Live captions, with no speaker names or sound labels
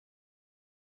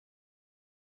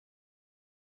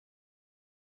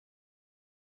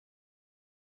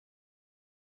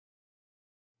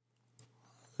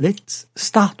let's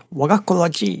start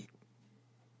Wagakology.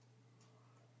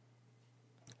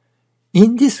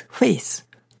 In this phase,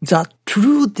 the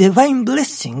true divine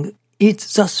blessing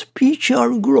is the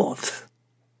spiritual growth.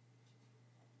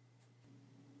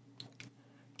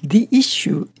 The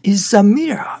issue is the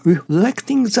mirror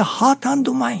reflecting the heart and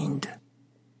mind.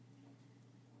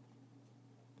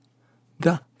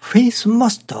 The Faith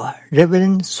Master,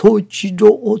 Reverend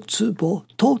Soichiro Otsubo,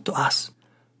 taught us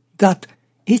that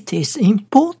it is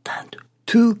important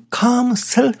to calm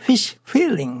selfish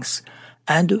feelings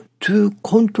and to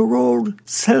control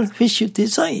selfish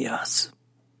desires.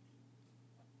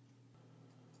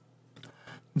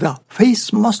 The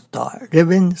Faith Master,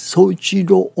 Reverend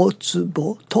Soichiro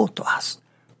Otsubo, taught us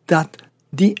that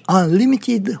the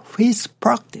unlimited faith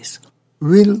practice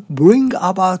will bring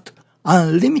about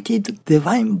unlimited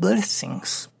divine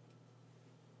blessings.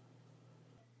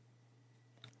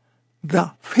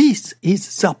 The faith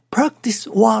is the practice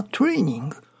or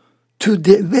training to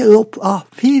develop a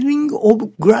feeling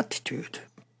of gratitude.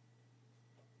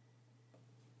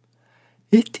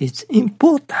 It is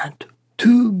important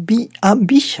to be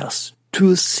ambitious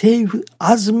to save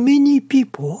as many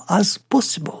people as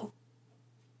possible.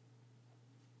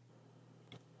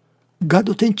 God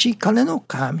Tenchi Kane no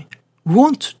Kami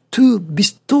wants to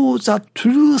bestow the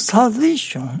true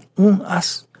salvation on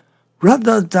us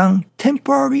rather than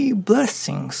temporary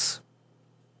blessings.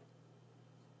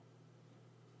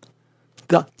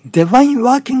 The divine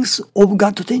workings of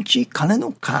God Tenchi Kane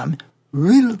no Kami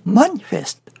will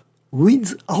manifest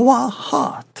with our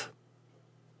heart.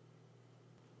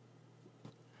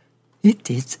 It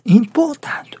is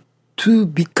important to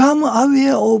become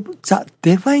aware of the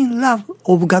divine love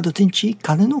of God Tenchi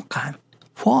Kane no Kami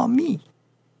for me.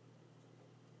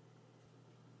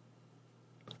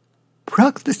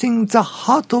 Practicing the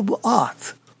heart of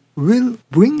earth will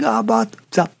bring about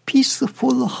the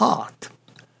peaceful heart,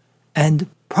 and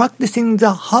practicing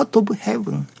the heart of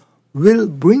heaven will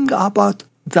bring about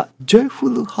the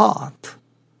joyful heart.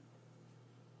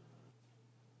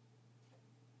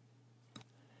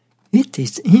 It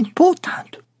is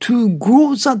important to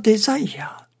grow the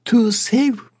desire to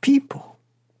save people.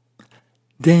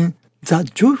 Then the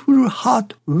joyful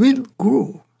heart will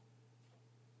grow.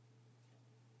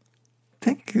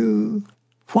 Thank you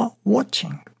for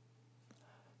watching.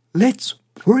 Let's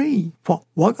pray for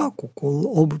Waga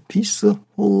Kokoro of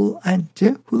peaceful and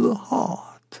joyful